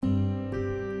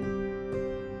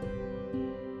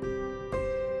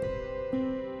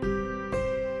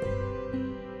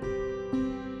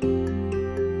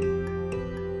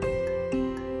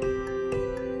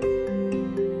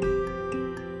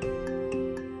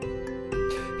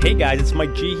Hey guys, it's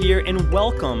Mike G here, and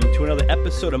welcome to another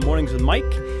episode of Mornings with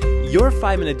Mike, your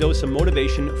 5-minute dose of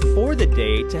motivation for the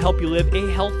day to help you live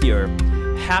a healthier,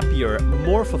 happier,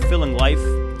 more fulfilling life.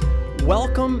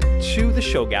 Welcome to the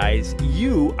show, guys.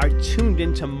 You are tuned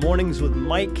into Mornings with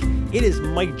Mike. It is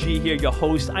Mike G here, your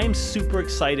host. I am super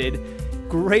excited,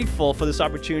 grateful for this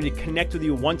opportunity to connect with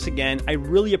you once again. I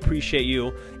really appreciate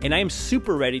you, and I am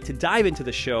super ready to dive into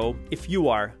the show. If you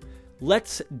are,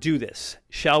 let's do this,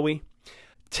 shall we?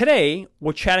 Today,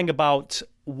 we're chatting about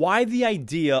why the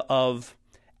idea of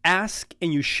ask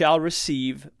and you shall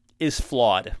receive is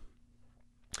flawed.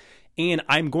 And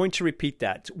I'm going to repeat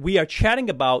that. We are chatting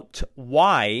about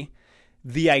why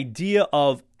the idea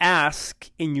of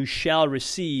ask and you shall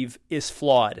receive is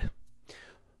flawed.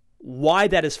 Why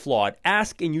that is flawed.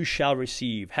 Ask and you shall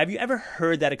receive. Have you ever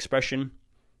heard that expression?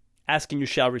 Ask and you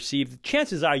shall receive. The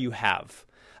chances are you have.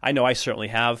 I know I certainly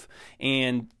have.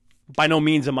 And by no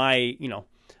means am I,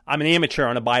 I'm an amateur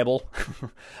on the Bible,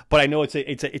 but I know it's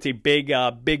a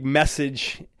big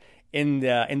message in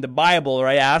the Bible,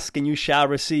 right? Ask and you shall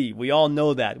receive. We all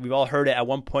know that. We've all heard it at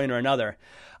one point or another.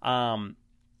 And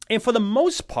for the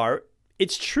most part,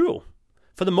 it's true.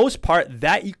 For the most part,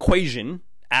 that equation,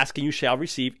 ask and you shall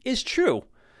receive, is true.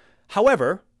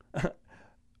 However,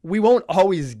 we won't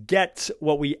always get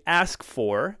what we ask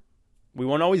for. We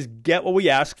won't always get what we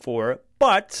ask for,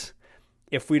 but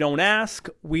if we don't ask,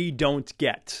 we don't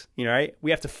get, right?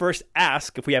 We have to first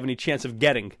ask if we have any chance of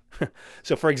getting.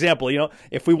 So for example,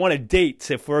 if we want to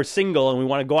date, if we're single and we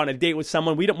want to go on a date with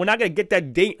someone, we're not going to get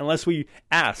that date unless we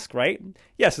ask, right?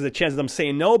 Yes, there's a chance of them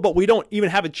saying no, but we don't even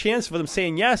have a chance for them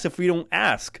saying yes if we don't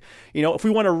ask. If we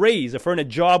want to raise, if we're in a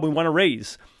job we want to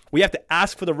raise, we have to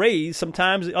ask for the raise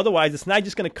sometimes. Otherwise, it's not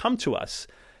just going to come to us.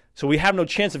 So we have no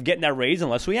chance of getting that raise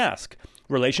unless we ask.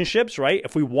 Relationships, right?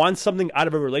 If we want something out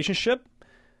of a relationship,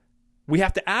 we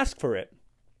have to ask for it.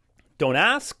 Don't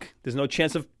ask, there's no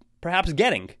chance of perhaps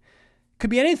getting. Could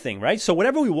be anything, right? So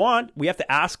whatever we want, we have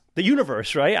to ask the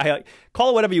universe, right? Call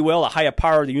it whatever you will, a higher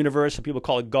power of the universe. Some people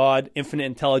call it God, infinite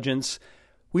intelligence.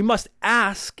 We must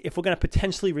ask if we're going to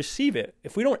potentially receive it.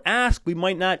 If we don't ask, we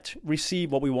might not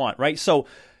receive what we want, right? So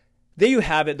there you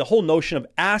have it, the whole notion of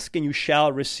ask and you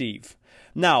shall receive.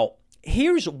 Now,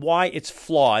 here's why it's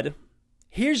flawed.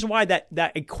 Here's why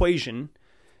that equation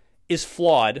is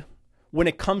flawed when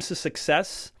it comes to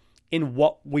success in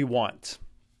what we want.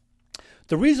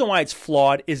 The reason why it's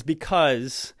flawed is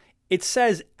because it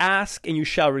says ask and you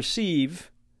shall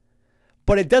receive,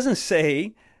 but it doesn't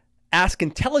say ask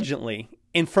intelligently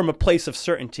and from a place of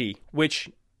certainty,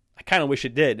 which I kind of wish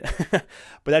it did,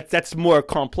 but that's more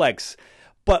complex.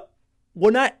 But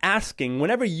we're not asking,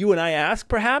 whenever you and I ask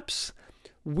perhaps,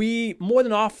 we more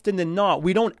than often than not,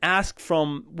 we don't ask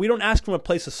from a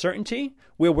place of certainty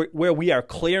where we are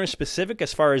clear and specific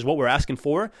as far as what we're asking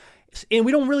for, and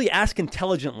we don't really ask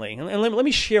intelligently. And let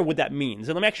me share what that means.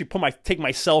 And let me actually take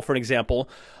myself for an example,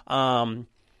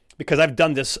 because I've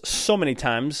done this so many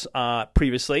times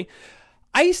previously.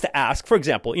 I used to ask, for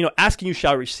example, ask and you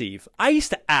shall receive. I used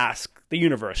to ask the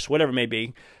universe, whatever it may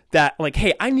be, that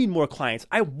hey, I need more clients.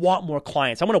 I want more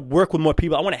clients. I want to work with more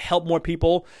people. I want to help more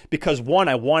people because one,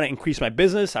 I want to increase my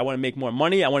business. I want to make more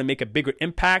money. I want to make a bigger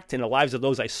impact in the lives of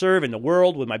those I serve in the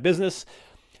world with my business.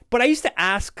 But I used to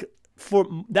ask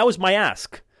that was my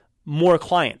ask, more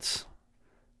clients.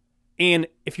 And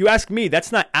if you ask me,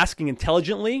 that's not asking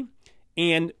intelligently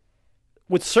and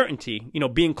with certainty,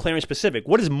 being clear and specific.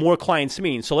 What does more clients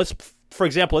mean? So for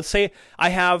example, let's say I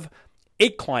have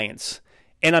 8 clients.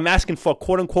 And I'm asking for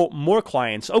quote unquote more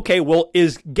clients. Okay, well,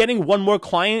 is getting one more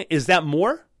client, is that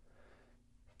more?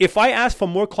 If I ask for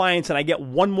more clients and I get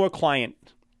one more client,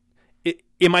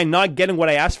 am I not getting what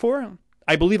I asked for?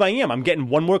 I believe I am. I'm getting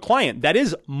one more client. That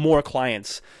is more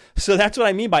clients. So that's what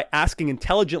I mean by asking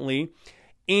intelligently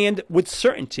and with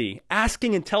certainty.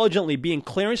 Asking intelligently, being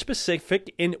clear and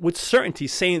specific, and with certainty,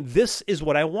 saying this is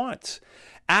what I want.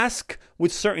 Ask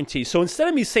with certainty. So instead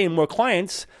of me saying more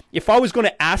clients, if I was going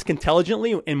to ask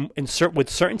intelligently and with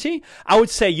certainty, I would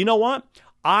say, you know what?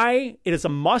 It is a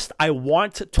must. I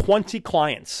want 20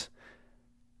 clients.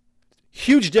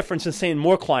 Huge difference in saying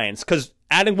more clients, because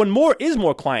adding one more is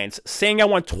more clients. Saying I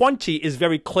want 20 is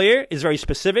very clear, is very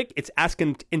specific. It's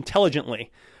asking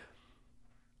intelligently.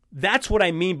 That's what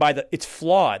I mean by it's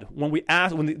flawed. When we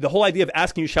ask, the whole idea of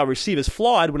asking you shall receive is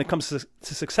flawed when it comes to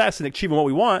success and achieving what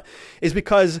we want, is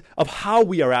because of how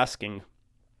we are asking.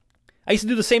 I used to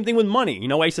do the same thing with money.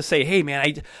 I used to say, hey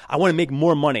man, I want to make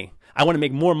more money. I want to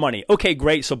make more money. Okay,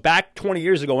 great. So back 20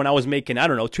 years ago when I was making,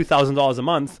 $2,000 a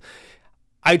month,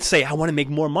 I'd say, I want to make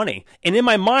more money. And in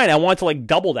my mind, I want to like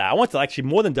double that. I want to actually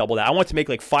more than double that. I want to make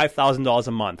like $5,000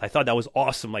 a month. I thought that was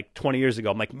awesome like 20 years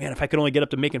ago. I'm like, man, if I could only get up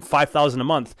to making $5,000 a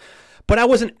month. But I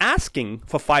wasn't asking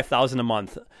for $5,000 a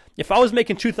month. If I was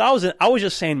making $2,000, I was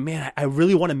just saying, man, I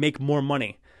really want to make more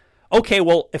money. Okay,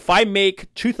 well, if I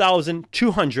make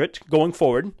 $2,200 going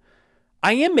forward,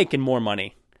 I am making more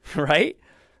money, right?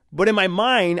 But in my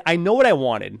mind, I know what I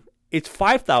wanted. It's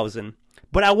 $5,000,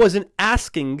 but I wasn't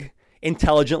asking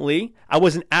intelligently. I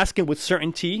wasn't asking with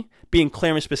certainty, being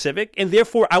clear and specific, and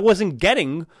therefore I wasn't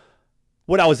getting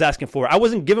what I was asking for. I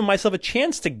wasn't giving myself a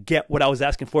chance to get what I was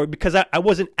asking for because I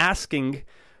wasn't asking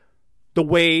the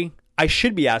way I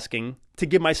should be asking to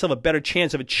give myself a better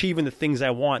chance of achieving the things I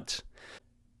want.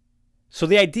 So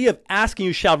the idea of asking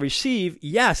you shall receive,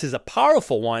 yes, is a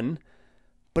powerful one,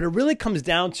 but it really comes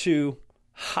down to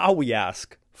how we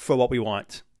ask for what we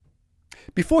want.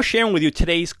 Before sharing with you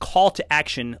today's call to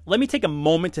action, let me take a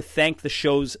moment to thank the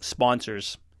show's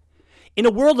sponsors. In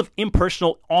a world of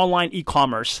impersonal online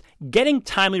e-commerce, getting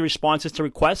timely responses to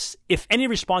requests, if any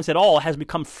response at all, has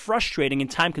become frustrating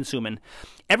and time-consuming.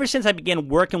 Ever since I began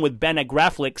working with Ben at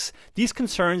Graflix, these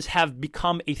concerns have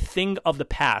become a thing of the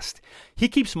past. He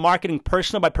keeps marketing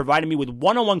personal by providing me with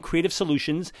one-on-one creative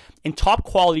solutions and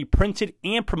top-quality printed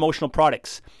and promotional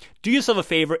products. Do yourself a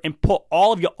favor and put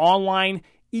all of your online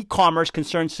e-commerce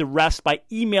concerns to rest by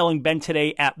emailing Ben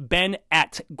today at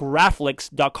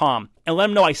ben@graflix.com and let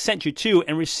him know I sent you to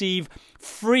and receive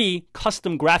free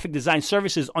custom graphic design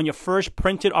services on your first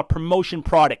printed or promotion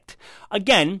product.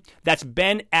 Again, that's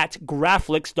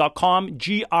ben@graflix.com,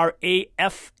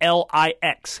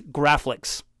 Graflix,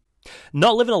 Graflix.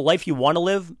 Not living a life you want to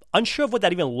live? Unsure of what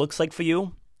that even looks like for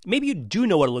you? Maybe you do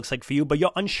know what it looks like for you, but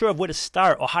you're unsure of where to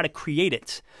start or how to create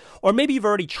it. Or maybe you've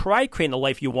already tried creating the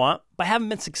life you want, but haven't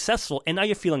been successful, and now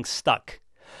you're feeling stuck.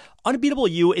 Unbeatable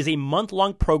You is a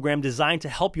month-long program designed to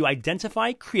help you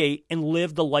identify, create, and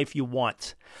live the life you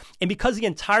want. And because the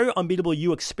entire Unbeatable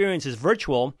You experience is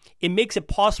virtual, it makes it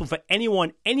possible for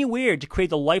anyone, anywhere, to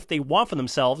create the life they want for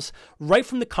themselves, right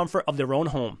from the comfort of their own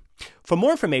home. For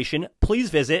more information, please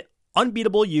visit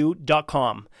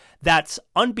unbeatableu.com. That's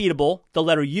unbeatable, the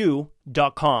letter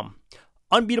U.com.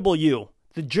 Unbeatable You,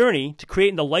 the journey to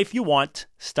creating the life you want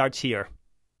starts here.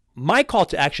 My call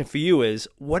to action for you is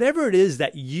whatever it is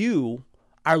that you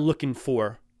are looking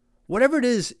for, whatever it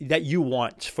is that you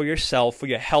want for yourself, for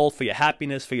your health, for your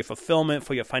happiness, for your fulfillment,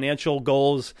 for your financial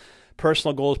goals,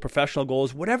 personal goals, professional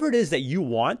goals, whatever it is that you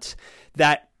want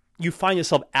that you find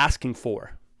yourself asking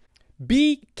for.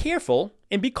 Be careful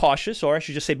and be cautious, or I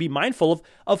should just say be mindful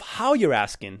of how you're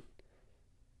asking.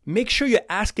 Make sure you're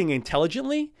asking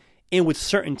intelligently and with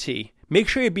certainty. Make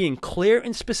sure you're being clear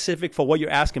and specific for what you're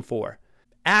asking for.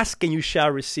 Ask and you shall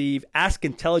receive. Ask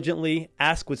intelligently,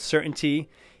 ask with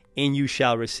certainty, and you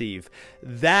shall receive.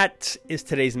 That is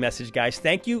today's message, guys.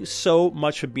 Thank you so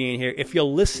much for being here. If you're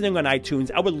listening on iTunes,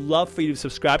 I would love for you to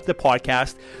subscribe to the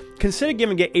podcast. Consider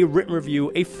giving it a written review,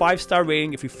 a 5-star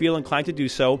rating if you feel inclined to do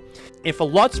so. And for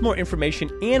lots more information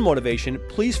and motivation,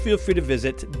 please feel free to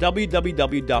visit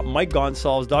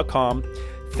www.mikegonsalves.com.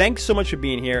 Thanks so much for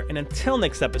being here. And until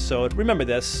next episode, remember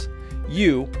this,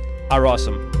 you are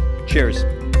awesome.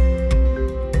 Cheers.